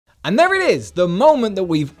And there it is, the moment that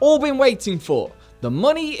we've all been waiting for. The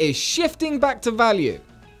money is shifting back to value.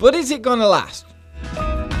 But is it gonna last?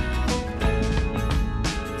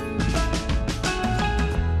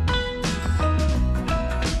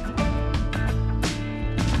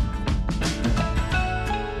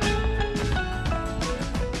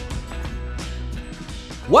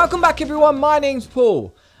 Welcome back everyone, my name's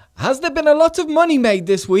Paul. Has there been a lot of money made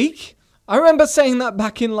this week? I remember saying that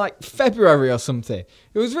back in like February or something.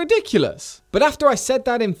 It was ridiculous. But after I said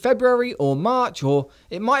that in February or March, or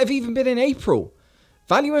it might have even been in April,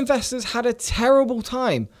 value investors had a terrible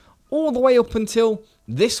time all the way up until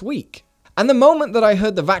this week. And the moment that I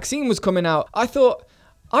heard the vaccine was coming out, I thought,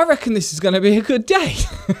 I reckon this is going to be a good day.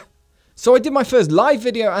 So I did my first live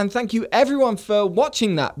video, and thank you everyone for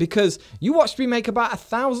watching that, because you watched me make about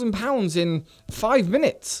 £1,000 in 5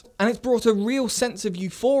 minutes. And it's brought a real sense of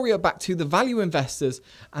euphoria back to the value investors,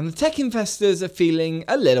 and the tech investors are feeling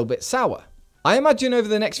a little bit sour. I imagine over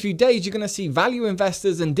the next few days you're going to see value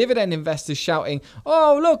investors and dividend investors shouting,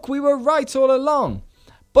 "Oh look, we were right all along."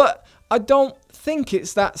 But I don't think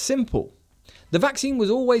it's that simple. The vaccine was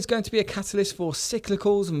always going to be a catalyst for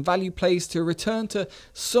cyclicals and value plays to return to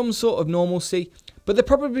some sort of normalcy, but they're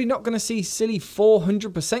probably not going to see silly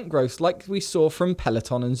 400% growth like we saw from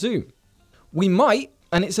Peloton and Zoom. We might,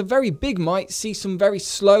 and it's a very big might, see some very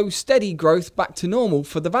slow, steady growth back to normal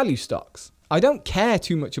for the value stocks. I don't care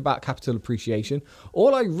too much about capital appreciation.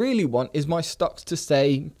 All I really want is my stocks to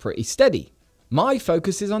stay pretty steady. My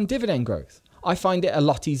focus is on dividend growth. I find it a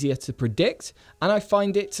lot easier to predict, and I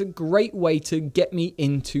find it's a great way to get me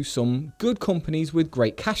into some good companies with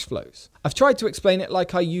great cash flows. I've tried to explain it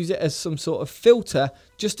like I use it as some sort of filter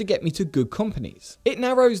just to get me to good companies. It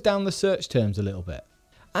narrows down the search terms a little bit.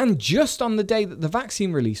 And just on the day that the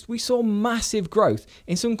vaccine released, we saw massive growth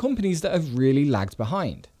in some companies that have really lagged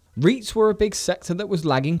behind. REITs were a big sector that was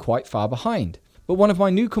lagging quite far behind. But one of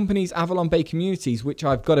my new companies, Avalon Bay Communities, which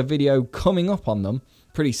I've got a video coming up on them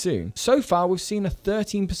pretty soon. So far, we've seen a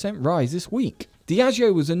 13% rise this week.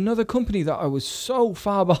 Diageo was another company that I was so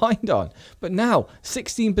far behind on, but now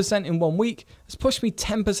 16% in 1 week has pushed me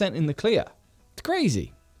 10% in the clear. It's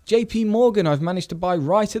crazy. JP Morgan I've managed to buy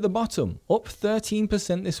right at the bottom, up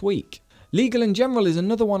 13% this week. Legal & General is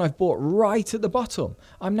another one I've bought right at the bottom.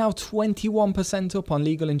 I'm now 21% up on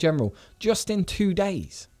Legal & General just in 2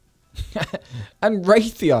 days. And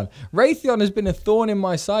Raytheon has been a thorn in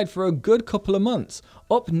my side for a good couple of months,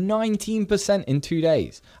 up 19% in 2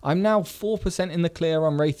 days. I'm now 4% in the clear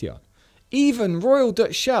on Raytheon. Even Royal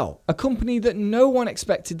Dutch Shell, a company that no one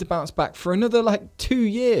expected to bounce back for another like 2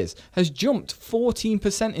 years, has jumped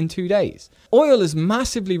 14% in 2 days. Oil has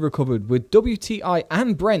massively recovered, with WTI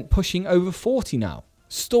and Brent pushing over 40 now.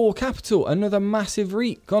 Store Capital, another massive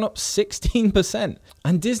REIT, gone up 16%.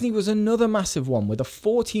 And Disney was another massive one with a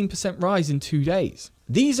 14% rise in 2 days.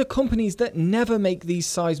 These are companies that never make these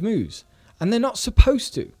size moves, and they're not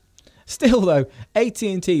supposed to. Still though,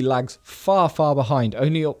 AT&T lags far behind,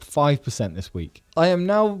 only up 5% this week. I am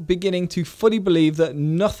now beginning to fully believe that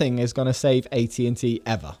nothing is going to save AT&T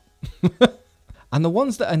ever. And the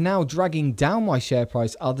ones that are now dragging down my share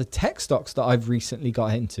price are the tech stocks that I've recently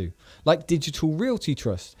got into, like Digital Realty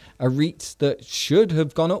Trust, a REIT that should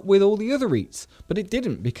have gone up with all the other REITs, but it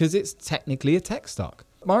didn't because it's technically a tech stock.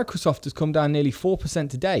 Microsoft has come down nearly 4%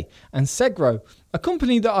 today, and Segro, a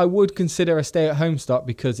company that I would consider a stay-at-home stock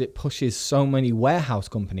because it pushes so many warehouse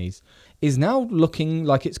companies, is now looking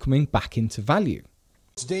like it's coming back into value.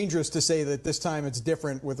 It's dangerous to say that this time it's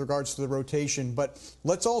different with regards to the rotation, but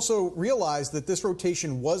let's also realize that this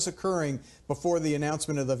rotation was occurring before the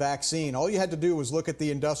announcement of the vaccine. All you had to do was look at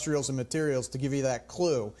the industrials and materials to give you that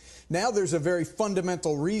clue. Now there's a very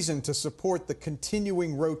fundamental reason to support the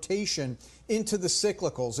continuing rotation into the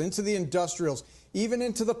cyclicals, into the industrials, even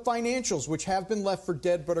into the financials, which have been left for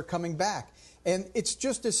dead but are coming back. And it's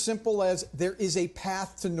just as simple as there is a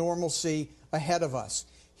path to normalcy ahead of us.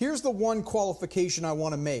 Here's the one qualification I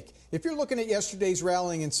want to make. If you're looking at yesterday's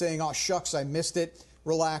rallying and saying, "Oh, shucks, I missed it,"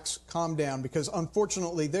 relax, calm down, because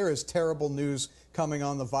unfortunately there is terrible news coming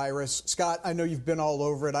on the virus. Scott, I know you've been all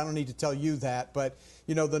over it. I don't need to tell you that, but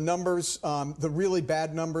you know, the numbers, the really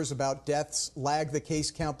bad numbers about deaths lag the case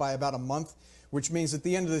count by about a month, which means at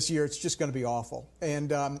the end of this year, it's just going to be awful. And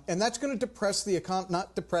that's going to depress the economy,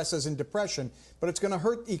 not depress as in depression, but it's going to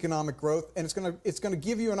hurt economic growth, and it's going to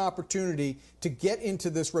give you an opportunity to get into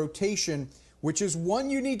this rotation, which is one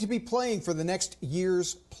you need to be playing for the next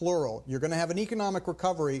years, plural. You're going to have an economic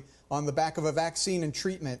recovery on the back of a vaccine and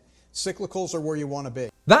treatment. Cyclicals are where you want to be.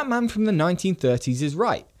 That man from the 1930s is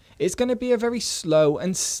right. It's going to be a very slow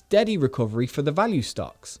and steady recovery for the value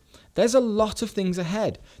stocks. There's a lot of things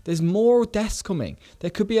ahead. There's more deaths coming.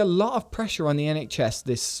 There could be a lot of pressure on the NHS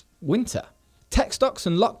this winter. Tech stocks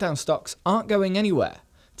and lockdown stocks aren't going anywhere.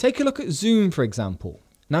 Take a look at Zoom, for example.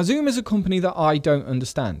 Now, Zoom is a company that I don't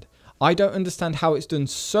understand. I don't understand how it's done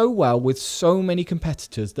so well with so many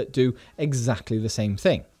competitors that do exactly the same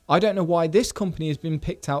thing. I don't know why this company has been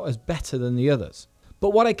picked out as better than the others.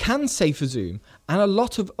 But what I can say for Zoom and a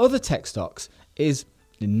lot of other tech stocks is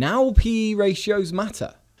now PE ratios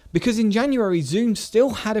matter. Because in January, Zoom still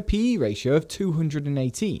had a PE ratio of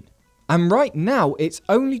 218. And right now, it's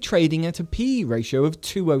only trading at a PE ratio of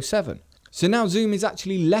 207. So now Zoom is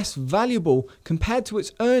actually less valuable compared to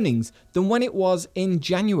its earnings than when it was in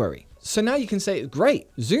January. So now you can say it's great.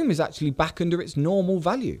 Zoom is actually back under its normal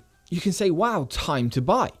value. You can say, wow, time to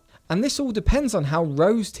buy. And this all depends on how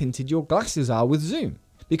rose-tinted your glasses are with Zoom.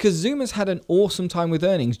 Because Zoom has had an awesome time with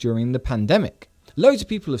earnings during the pandemic. Loads of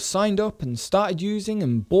people have signed up and started using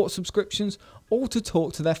and bought subscriptions, all to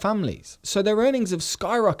talk to their families. So their earnings have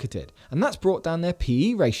skyrocketed, and that's brought down their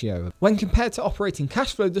PE ratio. When compared to operating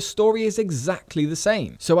cash flow, the story is exactly the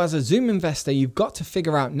same. So as a Zoom investor, you've got to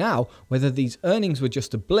figure out now whether these earnings were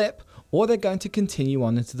just a blip or they're going to continue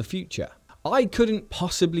on into the future. I couldn't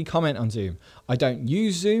possibly comment on Zoom. I don't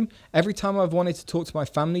use Zoom. Every time I've wanted to talk to my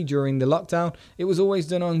family during the lockdown, it was always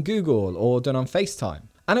done on Google or done on FaceTime.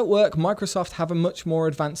 And at work, Microsoft have a much more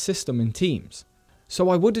advanced system in Teams. So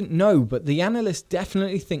I wouldn't know, but the analysts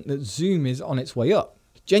definitely think that Zoom is on its way up.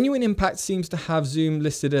 Genuine Impact seems to have Zoom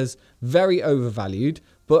listed as very overvalued,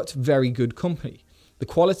 but very good company. The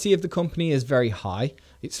quality of the company is very high,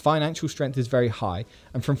 its financial strength is very high,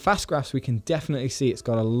 and from fast graphs we can definitely see it's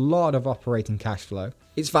got a lot of operating cash flow.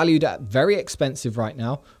 It's valued at very expensive right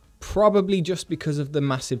now, probably just because of the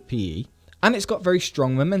massive PE, and it's got very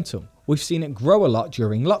strong momentum. We've seen it grow a lot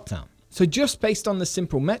during lockdown. So just based on the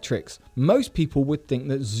simple metrics, most people would think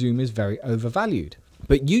that Zoom is very overvalued.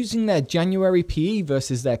 But using their January PE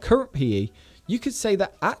versus their current PE, you could say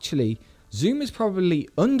that actually Zoom is probably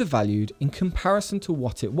undervalued in comparison to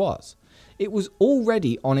what it was. It was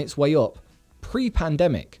already on its way up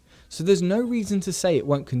pre-pandemic, so there's no reason to say it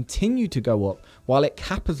won't continue to go up while it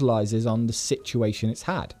capitalizes on the situation it's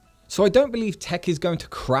had. So I don't believe tech is going to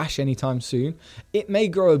crash anytime soon. It may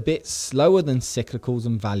grow a bit slower than cyclicals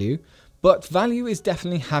and value, but value is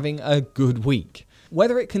definitely having a good week.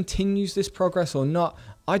 Whether it continues this progress or not,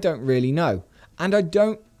 I don't really know, and I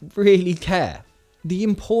don't really care. The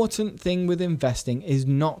important thing with investing is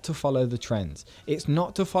not to follow the trends. It's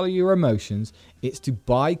not to follow your emotions. It's to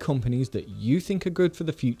buy companies that you think are good for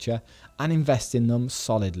the future and invest in them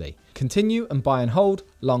solidly. Continue and buy and hold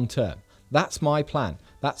long term. That's my plan.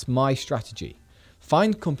 That's my strategy.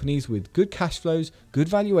 Find companies with good cash flows, good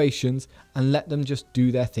valuations, and let them just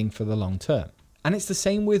do their thing for the long term. And it's the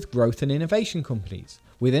same with growth and innovation companies.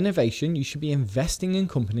 With innovation, you should be investing in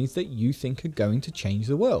companies that you think are going to change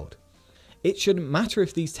the world. It shouldn't matter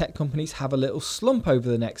if these tech companies have a little slump over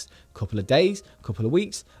the next couple of days, couple of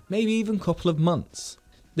weeks, maybe even couple of months.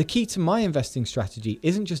 The key to my investing strategy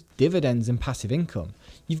isn't just dividends and passive income.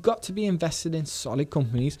 You've got to be invested in solid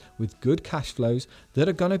companies with good cash flows that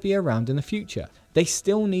are going to be around in the future. They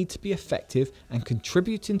still need to be effective and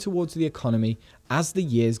contributing towards the economy as the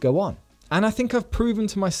years go on. And I think I've proven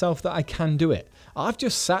to myself that I can do it. I've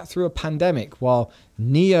just sat through a pandemic while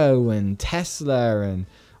Neo and Tesla and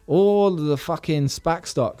all of the fucking SPAC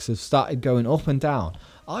stocks have started going up and down.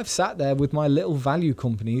 I've sat there with my little value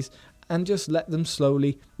companies and just let them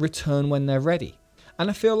slowly return when they're ready. And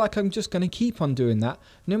I feel like I'm just going to keep on doing that,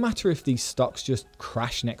 no matter if these stocks just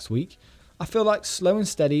crash next week. I feel like slow and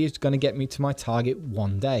steady is going to get me to my target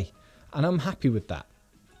one day, and I'm happy with that.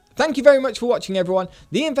 Thank you very much for watching, everyone.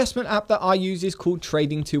 The investment app that I use is called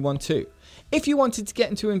Trading 212. If you wanted to get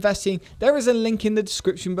into investing, there is a link in the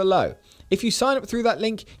description below. If you sign up through that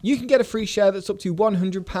link, you can get a free share that's up to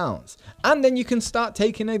 £100, and then you can start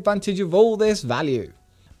taking advantage of all this value.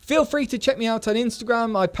 Feel free to check me out on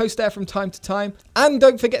Instagram, I post there from time to time, and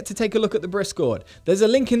don't forget to take a look at the Discord. There's a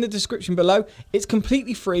link in the description below, it's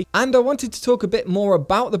completely free, and I wanted to talk a bit more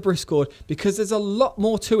about the Discord because there's a lot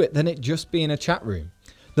more to it than it just being a chat room.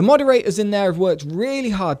 The moderators in there have worked really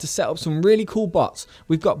hard to set up some really cool bots.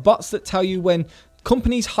 We've got bots that tell you when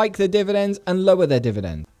companies hike their dividends and lower their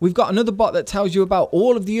dividends. We've got another bot that tells you about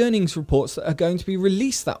all of the earnings reports that are going to be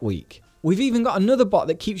released that week. We've even got another bot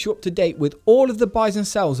that keeps you up to date with all of the buys and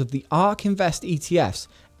sells of the ARK Invest ETFs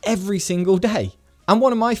every single day. And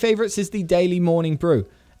one of my favorites is the daily morning brew.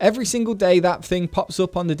 Every single day that thing pops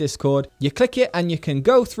up on the Discord. You click it and you can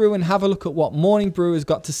go through and have a look at what Morning Brew has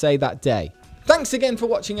got to say that day. Thanks again for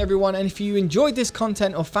watching, everyone, and if you enjoyed this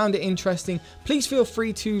content or found it interesting, please feel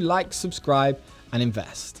free to like, subscribe, and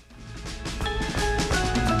invest.